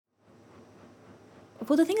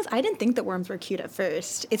Well, the thing is, I didn't think that worms were cute at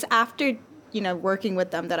first. It's after, working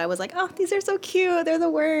with them that I was like, oh, these are so cute. They're the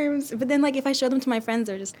worms. But then, like, if I show them to my friends,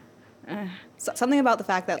 they're just... So, something about the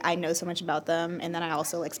fact that I know so much about them and then I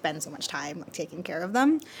also, like, spend so much time, like, taking care of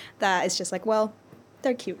them, that it's just like, well,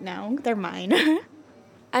 they're cute now. They're mine.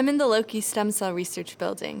 I'm in the Loki Stem Cell Research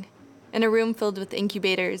Building, in a room filled with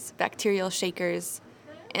incubators, bacterial shakers,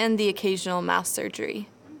 and the occasional mouse surgery.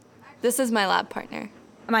 This is my lab partner.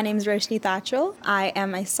 My name is Roshni Thatchell. I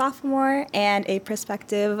am a sophomore and a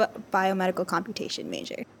prospective biomedical computation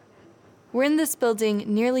major. We're in this building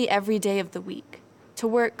nearly every day of the week to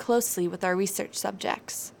work closely with our research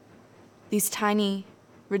subjects. These tiny,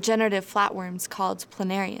 regenerative flatworms called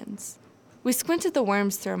planarians. We squint at the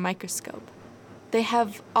worms through a microscope. They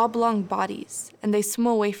have oblong bodies, and they swim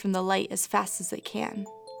away from the light as fast as they can.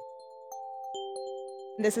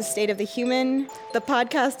 This is State of the Human, the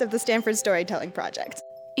podcast of the Stanford Storytelling Project.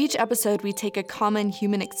 Each episode, we take a common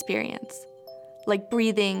human experience, like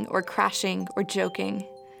breathing or crashing or joking,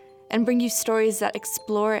 and bring you stories that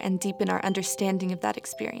explore and deepen our understanding of that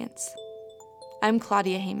experience. I'm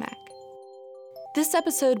Claudia Haymack. This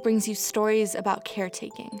episode brings you stories about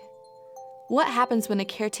caretaking. What happens when a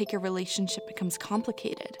caretaker relationship becomes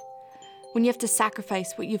complicated? When you have to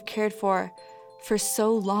sacrifice what you've cared for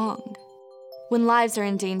so long? When lives are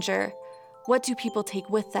in danger, what do people take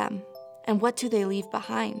with them? And what do they leave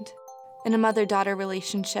behind? In a mother-daughter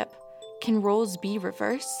relationship, can roles be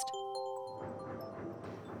reversed?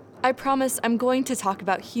 I promise I'm going to talk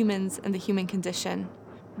about humans and the human condition.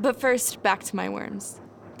 But first, back to my worms.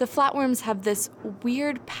 The flatworms have this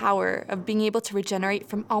weird power of being able to regenerate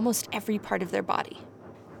from almost every part of their body.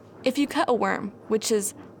 If you cut a worm, which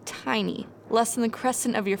is tiny, less than the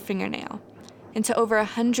crescent of your fingernail, into over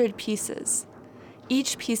 100 pieces,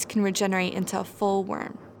 each piece can regenerate into a full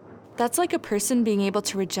worm. That's like a person being able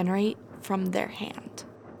to regenerate from their hand.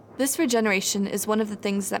 This regeneration is one of the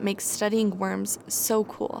things that makes studying worms so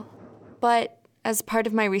cool. But as part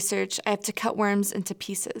of my research, I have to cut worms into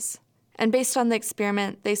pieces. And based on the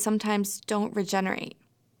experiment, they sometimes don't regenerate,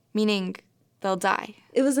 meaning they'll die.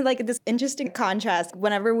 It was like this interesting contrast.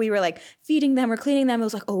 Whenever we were like feeding them or cleaning them, it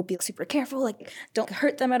was like, oh, be super careful, like don't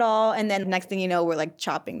hurt them at all. And then next thing you know, we're like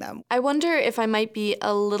chopping them. I wonder if I might be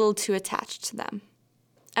a little too attached to them.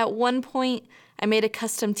 At one point, I made a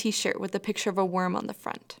custom t-shirt with a picture of a worm on the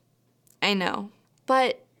front. I know,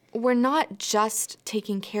 but we're not just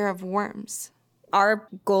taking care of worms. Our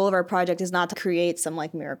goal of our project is not to create some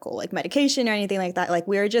like miracle, like medication or anything like that. Like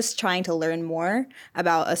we're just trying to learn more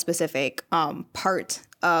about a specific part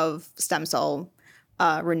of stem cell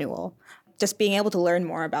renewal. Just being able to learn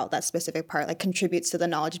more about that specific part like contributes to the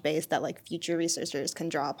knowledge base that like future researchers can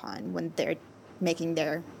draw upon when they're making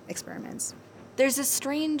their experiments. There's a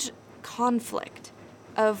strange conflict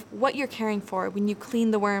of what you're caring for when you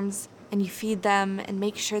clean the worms and you feed them and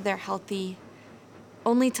make sure they're healthy,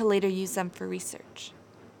 only to later use them for research.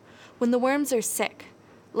 When the worms are sick,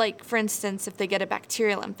 like for instance if they get a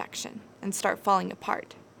bacterial infection and start falling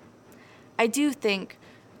apart, I do think,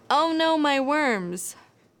 oh no, my worms.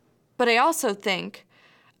 But I also think,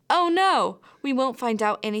 oh no, we won't find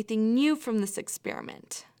out anything new from this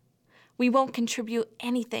experiment. We won't contribute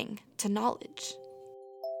anything to knowledge.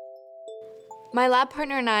 My lab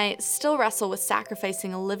partner and I still wrestle with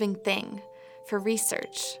sacrificing a living thing for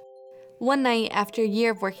research. One night, after a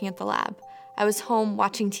year of working at the lab, I was home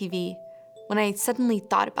watching TV when I suddenly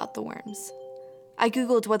thought about the worms. I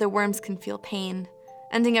Googled whether worms can feel pain,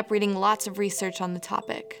 ending up reading lots of research on the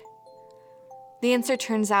topic. The answer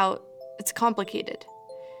turns out it's complicated.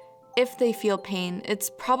 If they feel pain,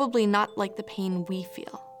 it's probably not like the pain we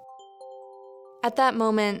feel. At that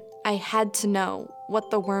moment, I had to know what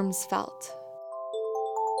the worms felt.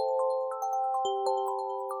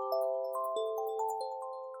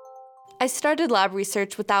 I started lab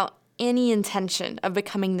research without any intention of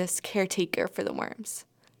becoming this caretaker for the worms.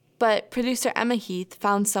 But producer Emma Heath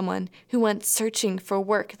found someone who went searching for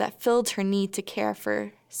work that filled her need to care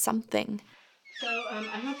for something. So, I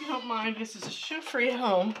hope you don't mind. This is a show-free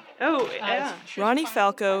home. Oh, yeah. Ronnie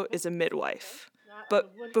Falco is a midwife.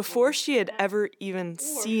 But before she had ever even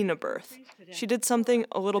seen a birth, she did something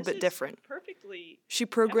a little bit different. She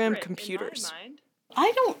programmed computers.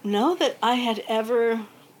 I don't know that I had ever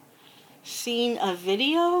seen a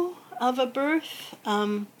video of a birth.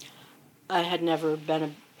 I had never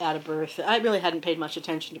been at a birth. I really hadn't paid much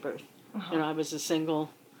attention to birth. You know, I was a single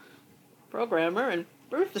programmer, and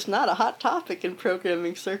birth is not a hot topic in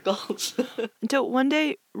programming circles. Until one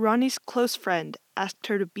day, Ronnie's close friend asked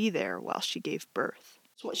her to be there while she gave birth.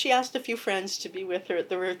 So she asked a few friends to be with her.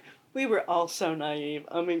 We were all so naive.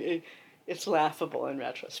 I mean, it's laughable in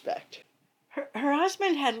retrospect. her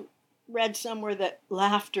husband had read somewhere that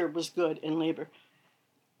laughter was good in labor.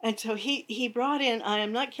 And so he brought in, I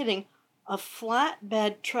am not kidding, a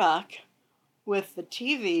flatbed truck with the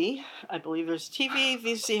TV, I believe there's TV,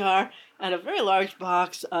 VCR, and a very large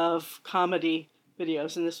box of comedy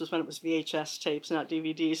videos. And this was when it was VHS tapes, not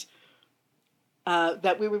DVDs.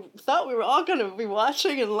 That thought we were all going to be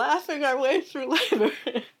watching and laughing our way through labor.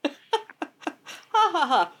 Ha ha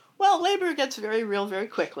ha. Well, labor gets very real very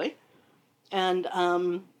quickly. And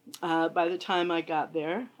by the time I got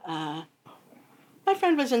there, my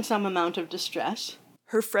friend was in some amount of distress.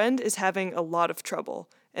 Her friend is having a lot of trouble,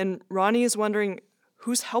 and Ronnie is wondering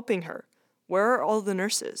who's helping her. Where are all the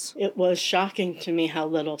nurses? It was shocking to me how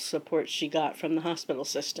little support she got from the hospital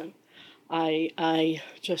system. I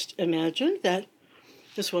just imagined that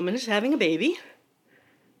this woman is having a baby.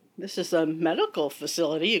 This is a medical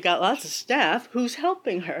facility. You got lots of staff. Who's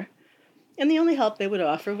helping her? And the only help they would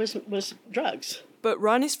offer was drugs. But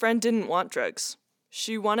Ronnie's friend didn't want drugs.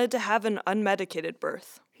 She wanted to have an unmedicated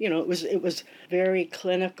birth. You know, it was very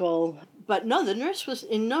clinical. But no, the nurse was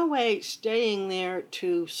in no way staying there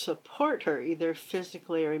to support her, either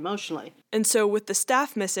physically or emotionally. And so with the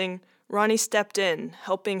staff missing, Ronnie stepped in,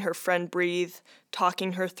 helping her friend breathe,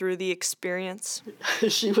 talking her through the experience.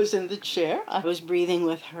 She was in the chair. I was breathing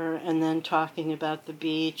with her and then talking about the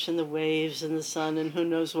beach and the waves and the sun and who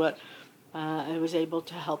knows what. I was able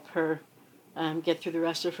to help her get through the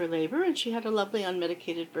rest of her labor, and she had a lovely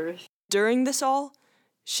unmedicated birth. During this all,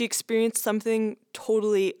 she experienced something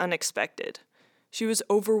totally unexpected. She was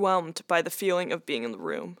overwhelmed by the feeling of being in the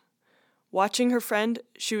room. Watching her friend,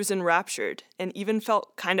 she was enraptured and even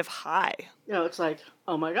felt kind of high. You know, it's like,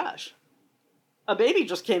 oh my gosh, a baby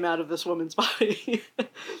just came out of this woman's body.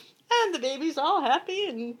 And the baby's all happy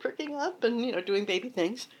and pricking up and, you know, doing baby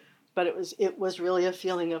things. But it was really a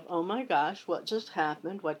feeling of, oh my gosh, what just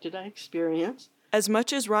happened? What did I experience? As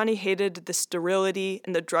much as Ronnie hated the sterility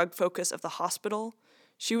and the drug focus of the hospital,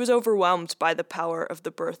 she was overwhelmed by the power of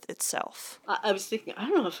the birth itself. I was thinking, I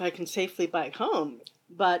don't know if I can safely bike home,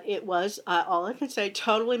 but it was, all I can say,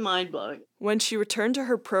 totally mind-blowing. When she returned to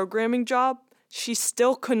her programming job, she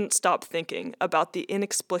still couldn't stop thinking about the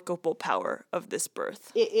inexplicable power of this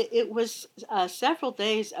birth. It was several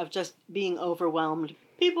days of just being overwhelmed.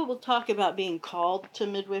 People will talk about being called to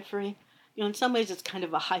midwifery. You know, in some ways it's kind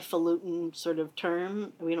of a highfalutin sort of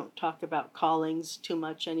term. We don't talk about callings too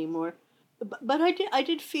much anymore. But I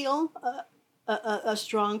did feel a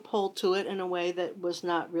strong pull to it in a way that was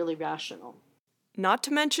not really rational. Not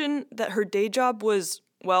to mention that her day job was,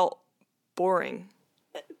 well, boring.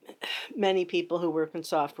 Many people who work in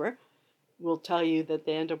software will tell you that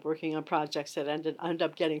they end up working on projects that end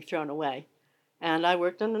up getting thrown away. And I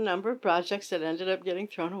worked on a number of projects that ended up getting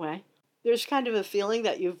thrown away. There's kind of a feeling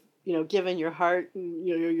that you've, you know, given your heart and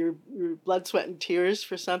your blood, sweat, and tears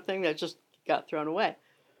for something that just got thrown away.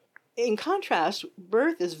 In contrast,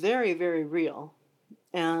 birth is very, very real,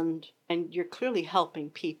 and you're clearly helping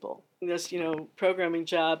people. This, you know, programming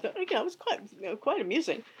job that, again, was quite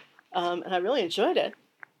amusing, and I really enjoyed it,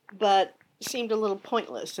 but seemed a little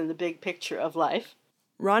pointless in the big picture of life.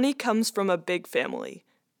 Ronnie comes from a big family,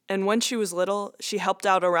 and when she was little, she helped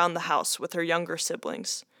out around the house with her younger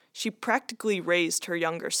siblings. She practically raised her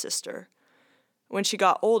younger sister. When she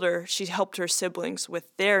got older, she helped her siblings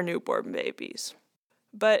with their newborn babies.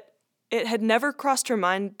 But it had never crossed her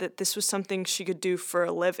mind that this was something she could do for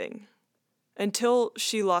a living, until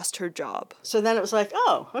she lost her job. So then it was like,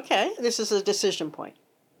 oh, okay, this is a decision point.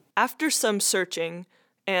 After some searching,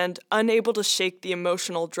 and unable to shake the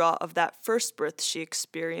emotional draw of that first birth she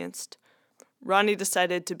experienced, Ronnie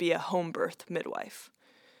decided to be a home birth midwife.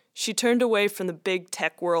 She turned away from the big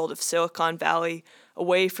tech world of Silicon Valley,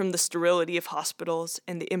 away from the sterility of hospitals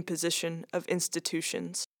and the imposition of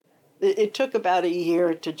institutions. It took about a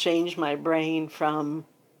year to change my brain from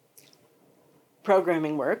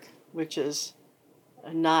programming work, which is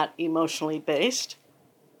not emotionally based,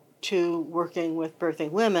 to working with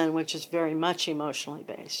birthing women, which is very much emotionally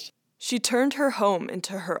based. She turned her home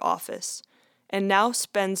into her office, and now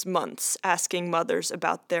spends months asking mothers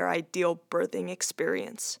about their ideal birthing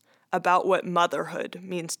experience, about what motherhood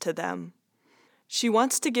means to them. She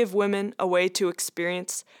wants to give women a way to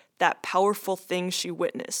experience that powerful thing she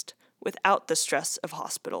witnessed without the stress of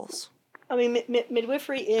hospitals. I mean,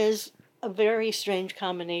 midwifery is a very strange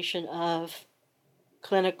combination of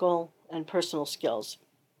clinical and personal skills.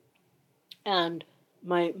 And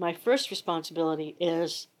my first responsibility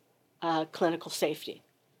is clinical safety.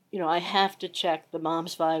 You know, I have to check the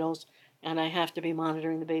mom's vitals, and I have to be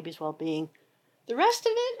monitoring the baby's well-being. The rest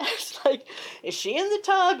of it, it's like, is she in the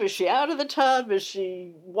tub? Is she out of the tub? Is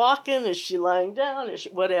she walking? Is she lying down? Is she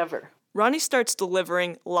whatever? Ronnie starts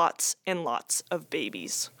delivering lots and lots of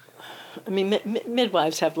babies. I mean,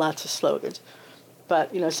 midwives have lots of slogans,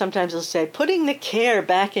 but, sometimes they'll say, putting the care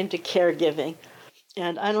back into caregiving.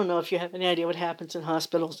 And I don't know if you have any idea what happens in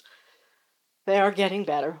hospitals. They are getting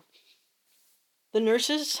better. The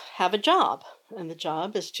nurses have a job, and the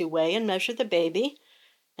job is to weigh and measure the baby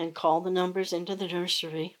and call the numbers into the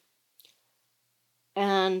nursery.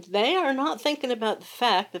 And they are not thinking about the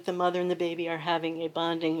fact that the mother and the baby are having a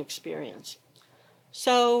bonding experience.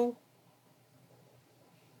 So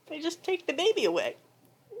they just take the baby away.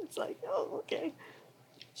 It's like, oh, okay.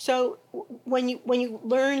 So when you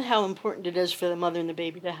learn how important it is for the mother and the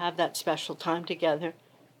baby to have that special time together,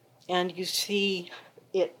 and you see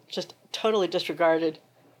it just totally disregarded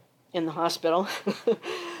in the hospital,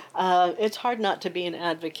 it's hard not to be an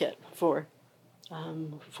advocate for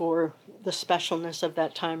the specialness of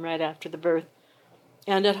that time right after the birth.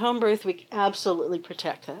 And at home birth, we absolutely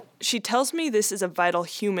protect that. She tells me this is a vital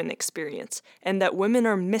human experience and that women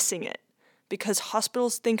are missing it because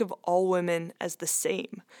hospitals think of all women as the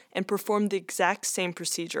same and perform the exact same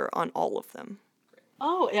procedure on all of them.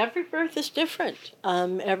 Oh, every birth is different.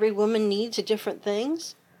 Every woman needs different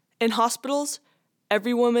things. In hospitals,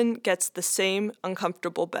 every woman gets the same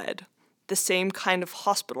uncomfortable bed, the same kind of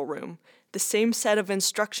hospital room, the same set of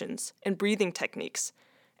instructions and breathing techniques,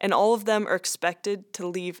 and all of them are expected to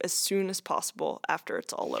leave as soon as possible after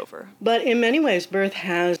it's all over. But in many ways, birth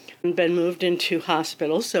has been moved into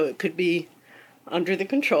hospitals, so it could be under the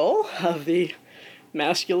control of the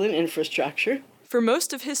masculine infrastructure. For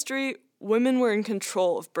most of history, women were in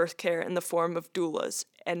control of birth care in the form of doulas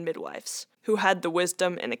and midwives, who had the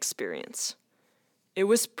wisdom and experience. It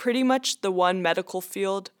was pretty much the one medical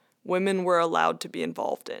field women were allowed to be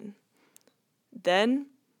involved in. Then,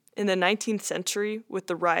 in the 19th century, with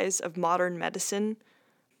the rise of modern medicine,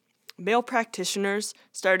 male practitioners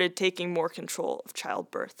started taking more control of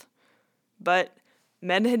childbirth. But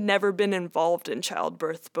men had never been involved in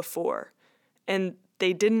childbirth before, and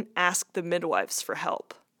they didn't ask the midwives for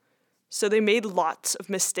help. So they made lots of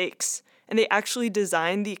mistakes, and they actually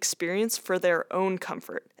designed the experience for their own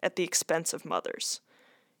comfort at the expense of mothers.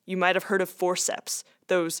 You might have heard of forceps,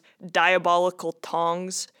 those diabolical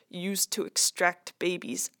tongs used to extract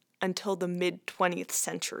babies until the mid-20th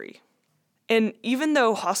century. And even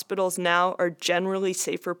though hospitals now are generally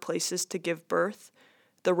safer places to give birth,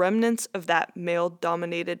 the remnants of that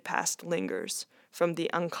male-dominated past lingers, from the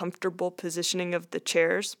uncomfortable positioning of the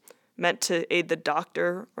chairs, meant to aid the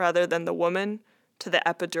doctor rather than the woman, to the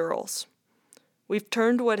epidurals. We've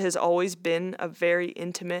turned what has always been a very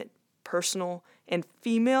intimate, personal, and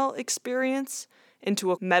female experience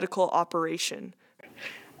into a medical operation.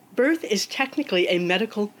 Birth is technically a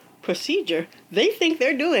medical procedure. They think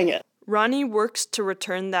they're doing it. Ronnie works to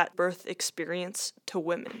return that birth experience to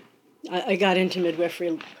women. I got into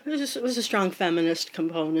midwifery. It was a strong feminist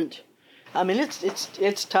component. I mean,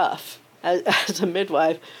 it's tough as a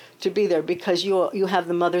midwife to be there because you have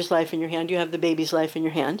the mother's life in your hand, you have the baby's life in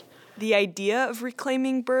your hand. The idea of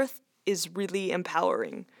reclaiming birth is really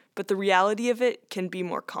empowering, but the reality of it can be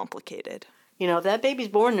more complicated. If that baby's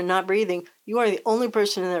born and not breathing, you are the only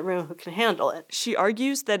person in that room who can handle it. She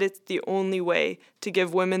argues that it's the only way to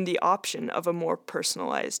give women the option of a more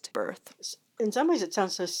personalized birth. In some ways it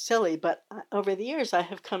sounds so silly, but over the years I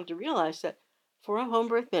have come to realize that for a home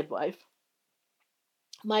birth midwife,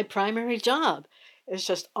 my primary job is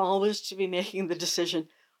just always to be making the decision,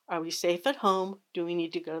 are we safe at home? Do we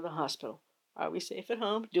need to go to the hospital? Are we safe at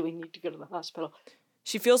home? Do we need to go to the hospital?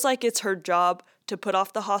 She feels like it's her job to put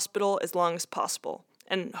off the hospital as long as possible,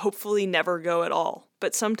 and hopefully never go at all.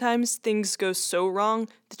 But sometimes things go so wrong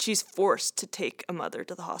that she's forced to take a mother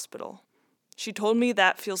to the hospital. She told me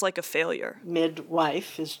that feels like a failure.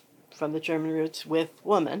 Midwife is from the German roots with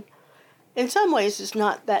woman. In some ways, it's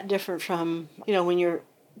not that different from, when you're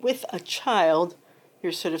with a child,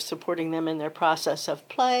 you're sort of supporting them in their process of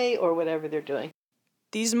play or whatever they're doing.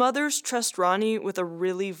 These mothers trust Ronnie with a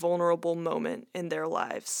really vulnerable moment in their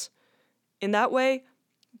lives. In that way,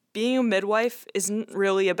 being a midwife isn't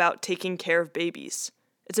really about taking care of babies.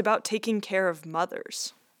 It's about taking care of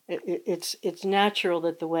mothers. It's natural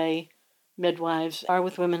that the way midwives are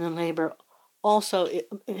with women in labor also it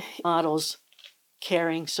models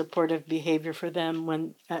caring, supportive behavior for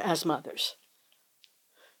them as mothers.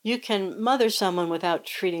 You can mother someone without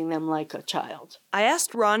treating them like a child. I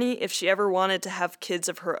asked Ronnie if she ever wanted to have kids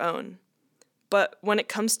of her own, but when it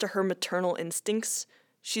comes to her maternal instincts,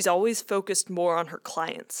 she's always focused more on her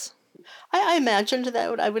clients. I imagined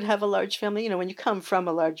that I would have a large family. You know, when you come from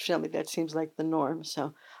a large family, that seems like the norm.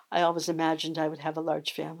 So I always imagined I would have a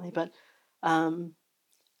large family. But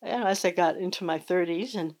as I got into my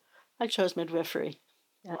 30s, and I chose midwifery.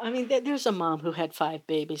 I mean, there's a mom who had 5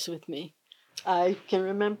 babies with me. I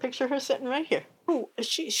can picture her sitting right here. Oh,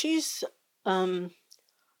 she's on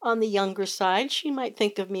the younger side. She might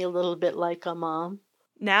think of me a little bit like a mom.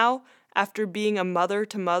 Now, after being a mother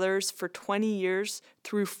to mothers for 20 years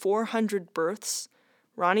through 400 births,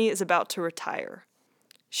 Ronnie is about to retire.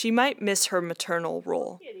 She might miss her maternal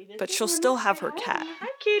role, but she'll still have her cat. Hi,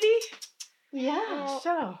 kitty. Yeah,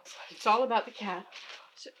 so It's all about the cat.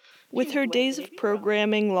 With her days of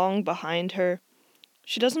programming long behind her,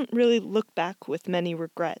 she doesn't really look back with many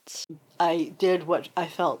regrets. I did what I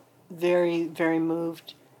felt very, very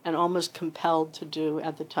moved and almost compelled to do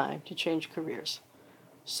at the time, to change careers.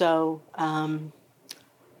 So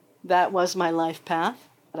that was my life path.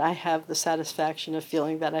 I have the satisfaction of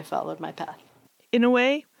feeling that I followed my path. In a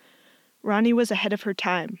way, Ronnie was ahead of her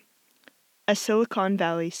time. A Silicon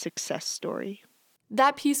Valley success story.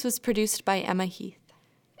 That piece was produced by Emma Heath.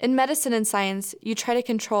 In medicine and science, you try to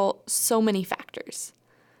control so many factors.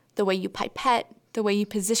 The way you pipette, the way you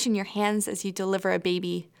position your hands as you deliver a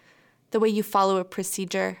baby, the way you follow a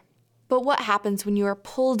procedure. But what happens when you are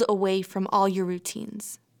pulled away from all your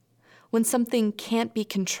routines? When something can't be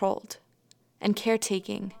controlled, and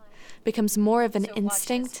caretaking becomes more of an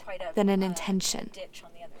instinct than an intention.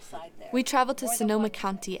 We traveled to Sonoma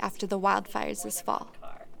County after the wildfires this fall.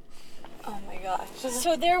 Oh my gosh.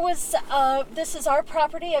 So there was, this is our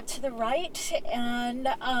property up to the right, and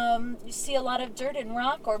you see a lot of dirt and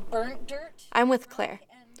rock or burnt dirt. I'm with Claire.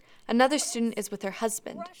 Another student is with her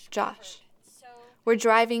husband, Josh. We're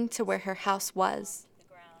driving to where her house was,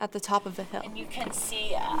 at the top of a hill. And you can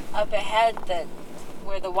see up ahead that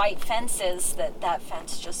where the white fence is, that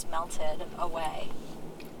fence just melted away.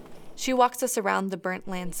 She walks us around the burnt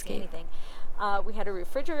landscape. We had a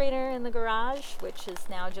refrigerator in the garage, which is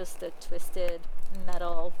now just a twisted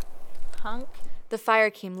metal hunk. The fire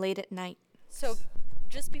came late at night. So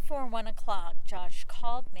just before 1 o'clock, Josh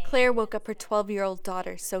called me. Claire woke up her 12-year-old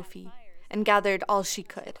daughter, Sophie, and gathered all she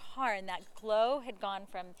could. And that glow had gone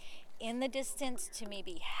from in the distance to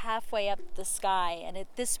maybe halfway up the sky. And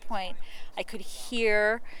at this point, I could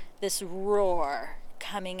hear this roar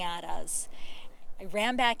coming at us. I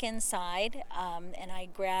ran back inside and I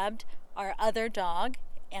grabbed our other dog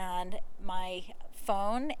and my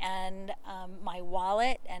phone and my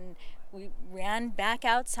wallet, and we ran back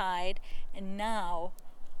outside, and now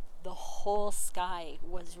the whole sky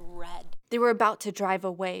was red. They were about to drive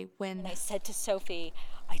away when... And I said to Sophie,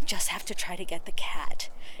 I just have to try to get the cat.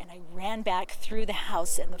 And I ran back through the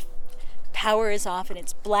house, and the power is off, and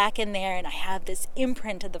it's black in there, and I have this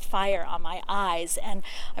imprint of the fire on my eyes, and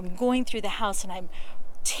I'm going through the house, and I'm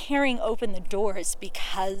tearing open the doors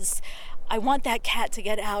because I want that cat to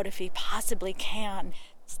get out if he possibly can.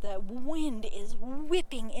 The wind is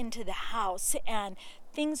whipping into the house, and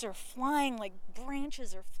things are flying, like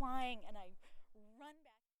branches are flying, and I run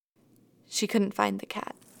back. She couldn't find the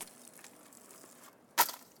cat.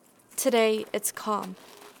 Today, it's calm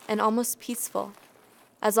and almost peaceful,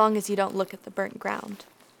 as long as you don't look at the burnt ground.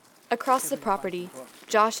 Across the property,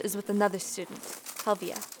 Josh is with another student,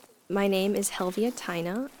 Helvia. My name is Helvia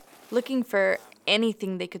Taina. Looking for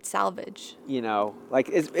anything they could salvage. You know, like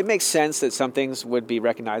it makes sense that some things would be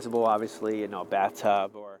recognizable, obviously, you know, a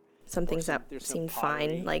bathtub or... Some things that seemed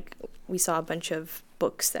fine, like we saw a bunch of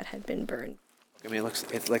books that had been burned. I mean,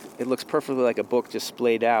 it looks perfectly like a book just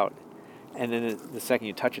splayed out, and then the second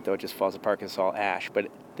you touch it, though, it just falls apart because it's all ash. But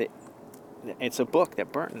it's a book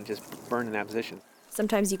that burned and just burned in that position.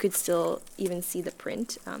 Sometimes you could still even see the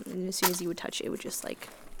print, and as soon as you would touch it, it would just like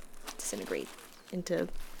disintegrate into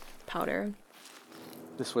powder.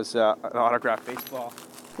 This was an autographed baseball.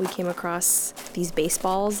 We came across these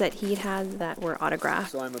baseballs that he had that were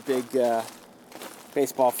autographed. So I'm a big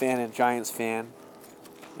baseball fan and Giants fan,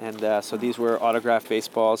 and so these were autographed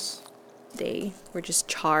baseballs. They were just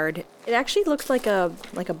charred. It actually looked like a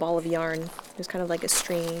ball of yarn. It was kind of like a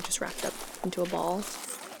string just wrapped up into a ball.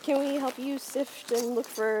 Can we help you sift and look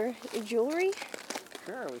for jewelry?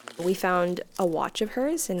 Sure. We found a watch of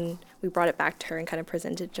hers, and we brought it back to her and kind of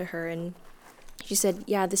presented it to her, and she said,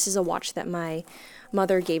 yeah, this is a watch that my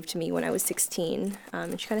mother gave to me when I was 16.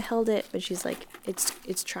 And she kind of held it, but she's like,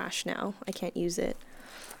 it's trash now. I can't use it.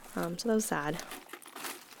 So that was sad.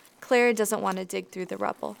 Claire doesn't want to dig through the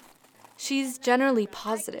rubble. She's generally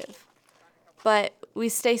positive, but we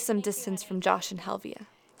stay some distance from Josh and Helvia.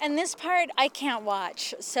 And this part I can't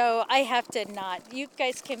watch, so I have to not. You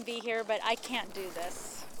guys can be here, but I can't do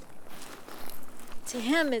this. To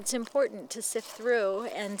him, it's important to sift through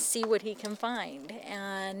and see what he can find,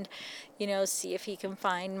 and see if he can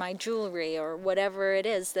find my jewelry or whatever it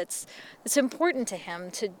is that's important to him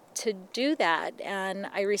to do that, and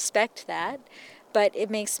I respect that. But it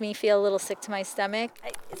makes me feel a little sick to my stomach.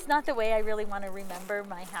 It's not the way I really want to remember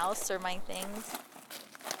my house or my things.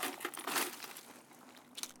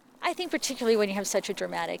 I think particularly when you have such a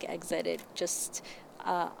dramatic exit, it just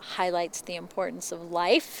highlights the importance of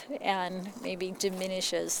life and maybe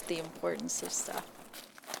diminishes the importance of stuff.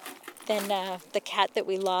 Then the cat that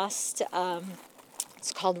we lost,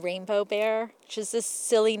 it's called Rainbow Bear, which is this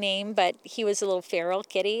silly name, but he was a little feral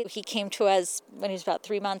kitty. He came to us when he was about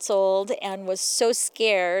 3 months old and was so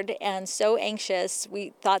scared and so anxious,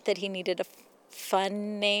 we thought that he needed a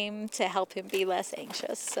fun name to help him be less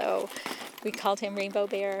anxious. So we called him Rainbow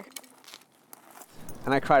Bear.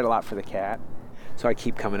 And I cried a lot for the cat. So I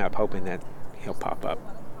keep coming up hoping that he'll pop up,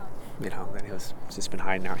 that he's just been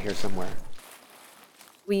hiding out here somewhere.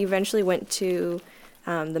 We eventually went to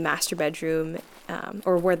the master bedroom,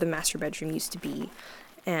 or where the master bedroom used to be.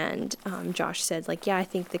 And Josh said, yeah, I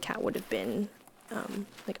think the cat would have been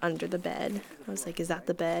under the bed. I was like, is that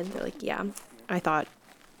the bed? They're like, yeah. I thought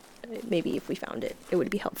maybe if we found it, it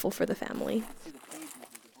would be helpful for the family.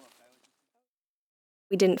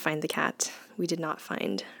 We didn't find the cat. We did not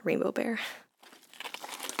find Rainbow Bear.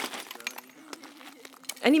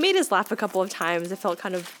 And he made us laugh a couple of times. It felt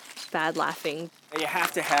kind of bad laughing. I think you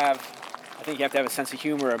have to have a sense of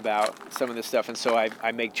humor about some of this stuff. And so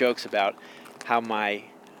I make jokes about how my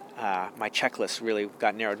checklist really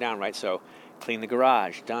got narrowed down, right? So clean the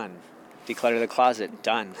garage, done. Declutter the closet,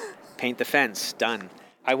 done. Paint the fence, done.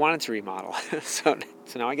 I wanted to remodel, so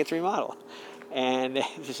now I get to remodel. And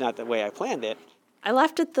it's just not the way I planned it. I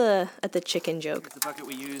laughed at the chicken joke. It's the bucket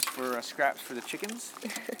we use for scraps for the chickens.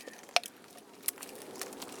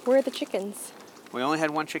 Where are the chickens? We only had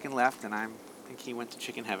one chicken left, and I think he went to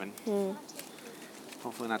chicken heaven.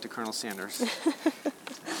 Hopefully not to Colonel Sanders.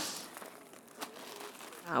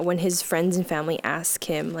 When his friends and family ask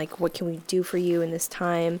him, what can we do for you in this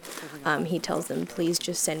time? He tells them, please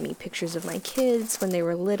just send me pictures of my kids when they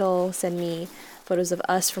were little. Send me photos of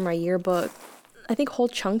us from our yearbook. I think whole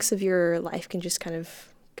chunks of your life can just kind of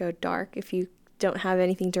go dark if you don't have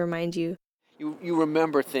anything to remind you. You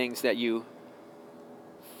remember things that you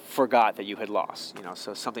forgot that you had lost,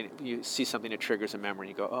 so you see something that triggers a memory,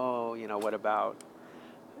 you go, oh, what about,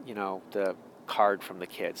 the card from the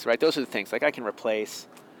kids, right? Those are the things, I can replace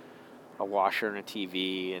a washer and a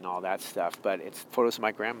TV and all that stuff, but it's photos of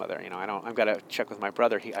my grandmother, I've got to check with my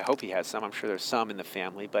brother, I hope he has some, I'm sure there's some in the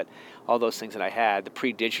family, but all those things that I had, the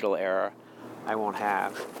pre-digital era, I won't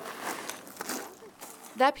have.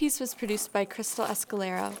 That piece was produced by Crystal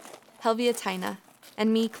Escalero, Helvia Taina,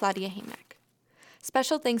 and me, Claudia Haymack.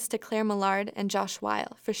 Special thanks to Claire Millard and Josh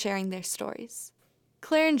Weil for sharing their stories.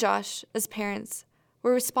 Claire and Josh, as parents,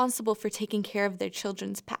 were responsible for taking care of their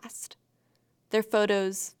children's past. Their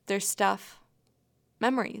photos, their stuff,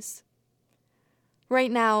 memories.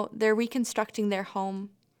 Right now, they're reconstructing their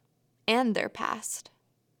home and their past.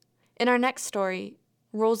 In our next story,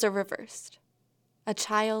 roles are reversed. A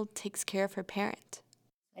child takes care of her parent.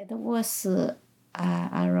 It was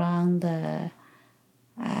around the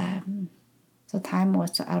time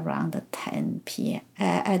was around 10 p.m.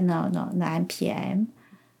 9 p.m.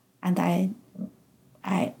 And I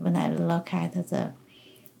when I look at the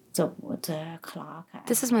clock.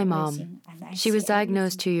 This is my mom. She was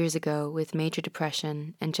diagnosed 2 years ago with major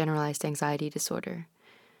depression and generalized anxiety disorder.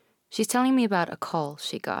 She's telling me about a call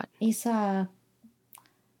she got. It's a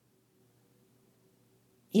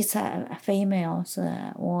female's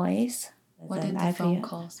voice. What did the phone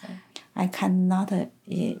call say? I cannot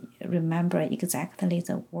remember exactly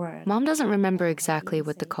the word. Mom doesn't remember exactly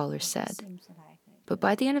what the caller said. But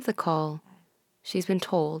by the end of the call, she's been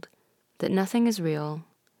told that nothing is real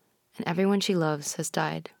and everyone she loves has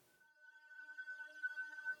died.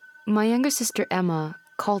 My younger sister Emma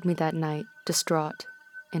called me that night, distraught,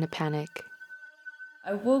 in a panic.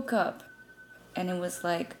 I woke up and it was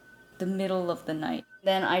like the middle of the night.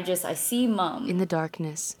 Then I see Mom in the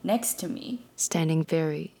darkness next to me, standing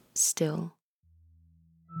very still.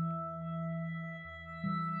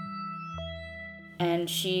 And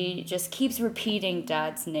she just keeps repeating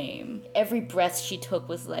Dad's name. Every breath she took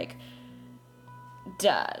was like,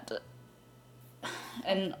 Dad.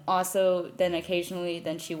 And also then occasionally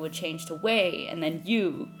she would change to Wei and then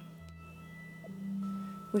you.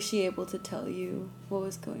 Was she able to tell you what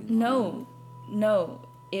was going on? No.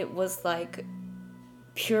 It was like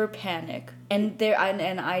pure panic. And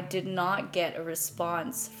I did not get a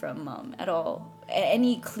response from Mom at all.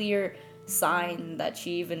 Any clear sign that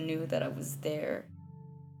she even knew that I was there.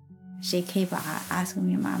 She kept asking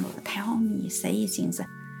me, Mom, tell me, say things.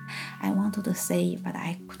 I wanted to say, but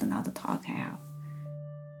I could not talk out.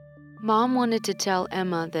 Mom wanted to tell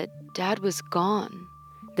Emma that Dad was gone,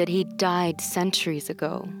 that he died centuries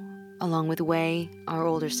ago, along with Wei, our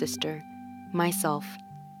older sister, myself,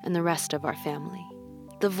 and the rest of our family.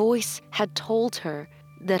 The voice had told her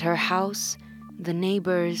that her house, the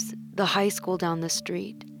neighbors, the high school down the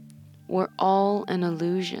street were all an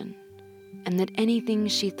illusion, and that anything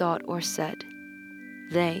she thought or said,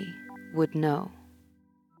 they would know.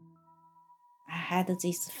 I had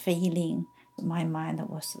this feeling my mind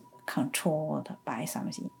was controlled by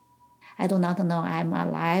something. I do not know I'm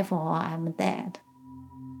alive or I'm dead.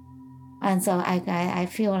 And so I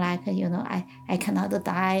feel like, I cannot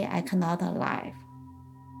die, I cannot alive.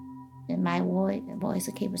 And my voice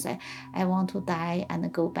keeps saying, I want to die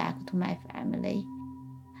and go back to my family.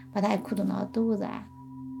 But I could not do that.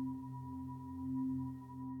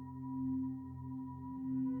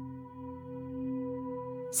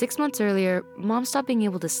 Six months earlier, Mom stopped being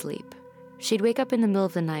able to sleep. She'd wake up in the middle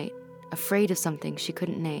of the night, afraid of something she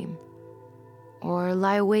couldn't name, or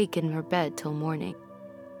lie awake in her bed till morning,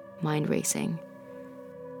 mind racing.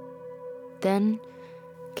 Then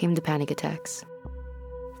came the panic attacks.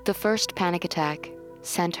 The first panic attack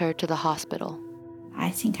sent her to the hospital. I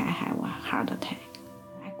think I have a heart attack.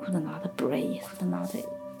 I could not breathe, could not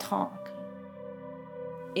talk.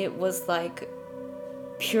 It was like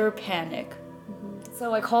pure panic.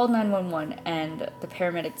 So I called 911 and the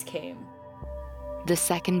paramedics came. The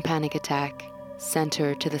second panic attack sent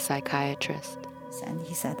her to the psychiatrist. And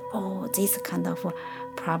he said, this kind of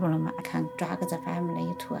problem can drag the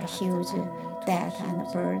family to a huge debt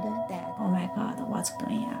and burden. Oh my God, what's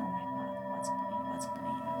going on? What's going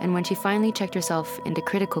on? And when she finally checked herself into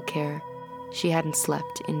critical care, she hadn't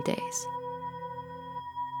slept in days.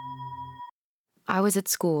 I was at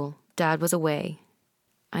school. Dad was away.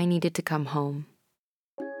 I needed to come home.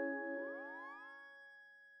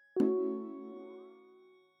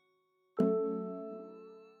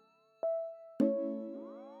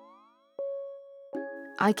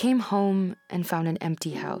 I came home and found an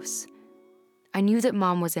empty house. I knew that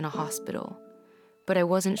Mom was in a hospital, but I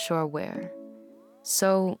wasn't sure where.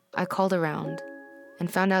 So I called around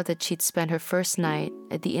and found out that she'd spent her first night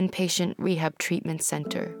at the Inpatient Rehab Treatment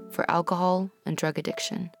Center for Alcohol and Drug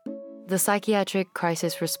Addiction. The Psychiatric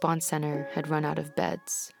Crisis Response Center had run out of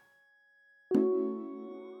beds.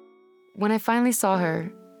 When I finally saw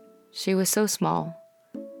her, she was so small.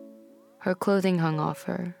 Her clothing hung off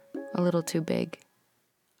her, a little too big.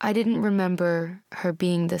 I didn't remember her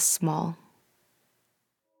being this small.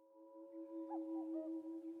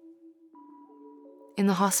 In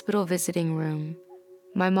the hospital visiting room,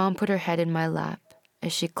 my mom put her head in my lap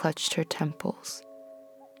as she clutched her temples.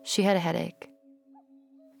 She had a headache.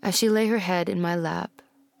 As she lay her head in my lap,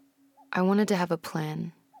 I wanted to have a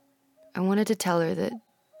plan. I wanted to tell her that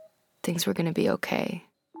things were going to be okay.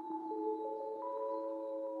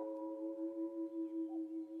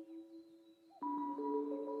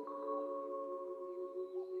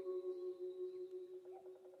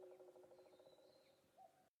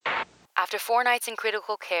 After 4 nights in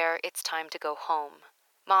critical care, it's time to go home.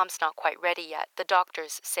 Mom's not quite ready yet, the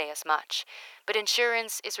doctors say as much, but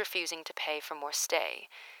insurance is refusing to pay for more stay.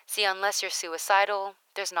 See, unless you're suicidal,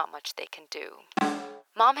 there's not much they can do.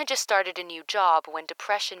 Mom had just started a new job when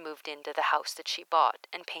depression moved into the house that she bought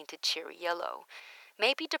and painted cherry yellow.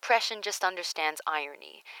 Maybe depression just understands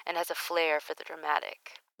irony and has a flair for the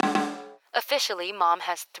dramatic. Officially, Mom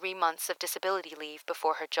has 3 months of disability leave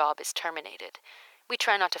before her job is terminated. We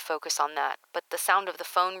try not to focus on that, but the sound of the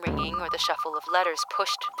phone ringing or the shuffle of letters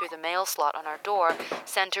pushed through the mail slot on our door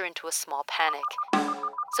sent her into a small panic.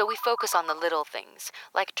 So we focus on the little things,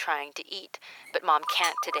 like trying to eat. But Mom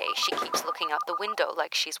can't today. She keeps looking out the window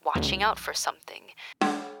like she's watching out for something.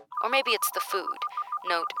 Or maybe it's the food.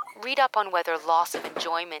 Note, read up on whether loss of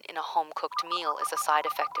enjoyment in a home-cooked meal is a side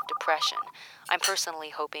effect of depression. I'm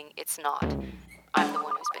personally hoping it's not. I'm the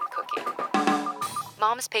one who's been cooking.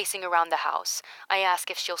 Mom's pacing around the house. I ask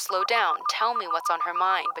if she'll slow down, tell me what's on her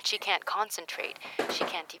mind, but she can't concentrate. She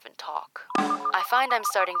can't even talk. I find I'm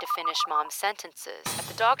starting to finish Mom's sentences. At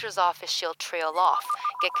the doctor's office, she'll trail off,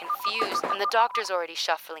 get confused, and the doctor's already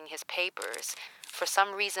shuffling his papers. For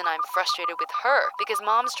some reason, I'm frustrated with her because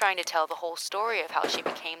Mom's trying to tell the whole story of how she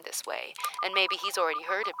became this way, and maybe he's already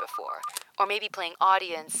heard it before. Or maybe playing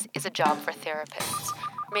audience is a job for therapists.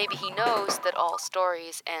 Maybe he knows that all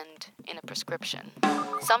stories end in a prescription.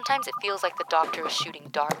 Sometimes it feels like the doctor is shooting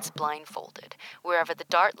darts blindfolded. Wherever the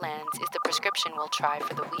dart lands is the prescription we'll try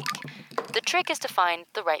for the week. The trick is to find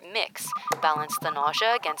the right mix, balance the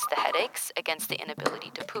nausea against the headaches, against the inability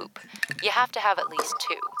to poop. You have to have at least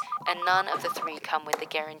two, and none of the three come with the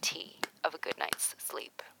guarantee of a good night's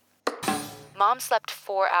sleep. Mom slept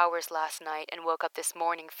 4 hours last night and woke up this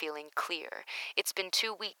morning feeling clear. It's been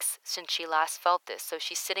 2 weeks since she last felt this, so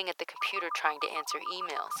she's sitting at the computer trying to answer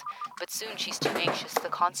emails. But soon she's too anxious to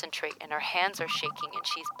concentrate, and her hands are shaking, and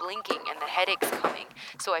she's blinking, and the headache's coming,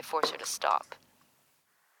 so I force her to stop.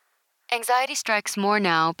 Anxiety strikes more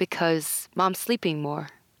now because Mom's sleeping more.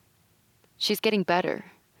 She's getting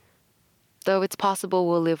better. Though it's possible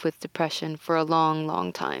we'll live with depression for a long,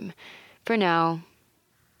 long time. For now,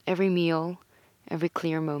 every meal, every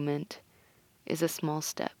clear moment is a small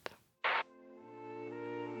step.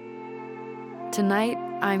 Tonight,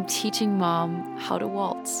 I'm teaching Mom how to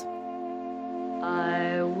waltz.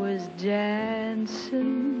 I was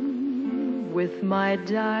dancing with my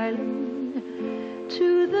darling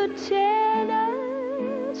to the Tennessee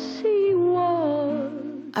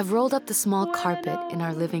waltz. I've rolled up the small carpet in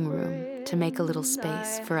our living room to make a little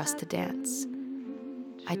space for us to dance.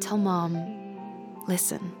 I tell Mom,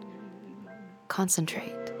 listen,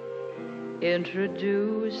 concentrate.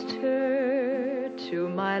 Introduced her to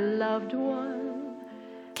my loved one.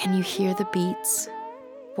 Can you hear the beats?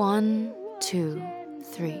 1, 2,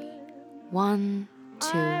 3. 1, 2,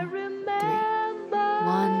 3.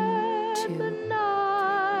 1, 2.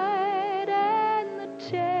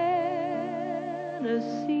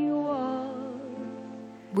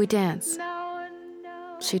 We dance.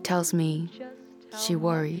 She tells me she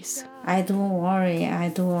worries. I do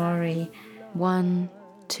worry. 1,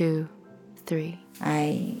 2, 3.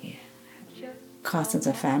 I cause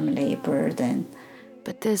the family burden.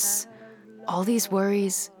 But all these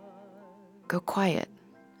worries go quiet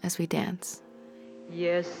as we dance.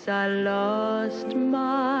 Yes, I lost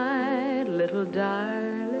my little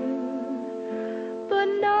darling the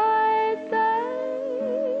night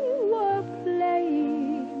they were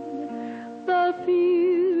playing the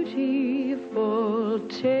beautiful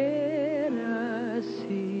Tennessee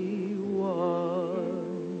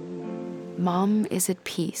waltz. Mom is at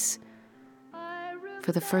peace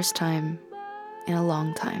for the first time in a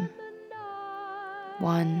long time.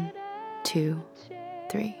 1, 2,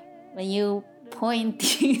 3. When you point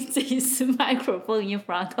this microphone in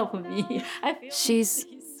front of me, She's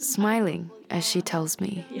smiling as she tells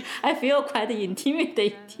me. I feel quite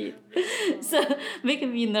intimidated, so make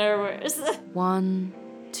me nervous. 1,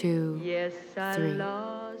 2, 3.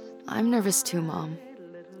 I'm nervous too, Mom.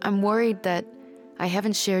 I'm worried that I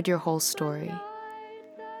haven't shared your whole story.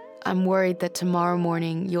 I'm worried that tomorrow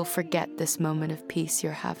morning you'll forget this moment of peace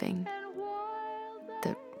you're having.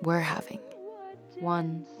 That we're having.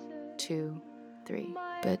 1, 2, 3.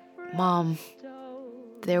 But, Mom,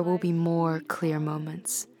 there will be more clear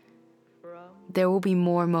moments. There will be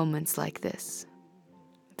more moments like this.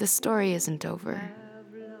 The story isn't over.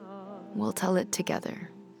 We'll tell it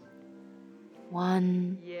together.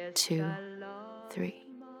 1, 2, 3.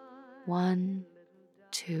 1,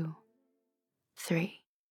 2, 3.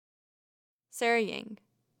 Sarah Yang,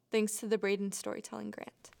 thanks to the Braden Storytelling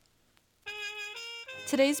Grant.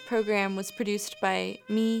 Today's program was produced by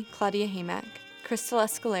me, Claudia Haymack, Crystal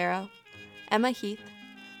Escalero, Emma Heath,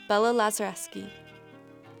 Bella Lazareski,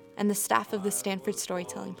 and the staff of the Stanford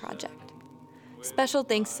Storytelling Project. Special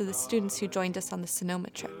thanks to the students who joined us on the Sonoma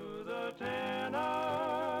trip.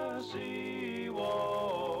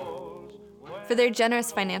 For their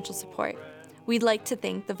generous financial support, we'd like to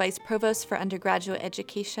thank the Vice Provost for Undergraduate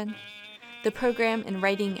Education, the Program in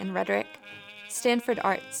Writing and Rhetoric, Stanford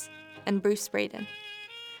Arts, and Bruce Braden.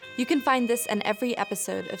 You can find this and every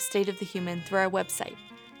episode of State of the Human through our website,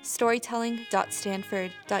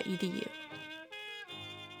 storytelling.stanford.edu.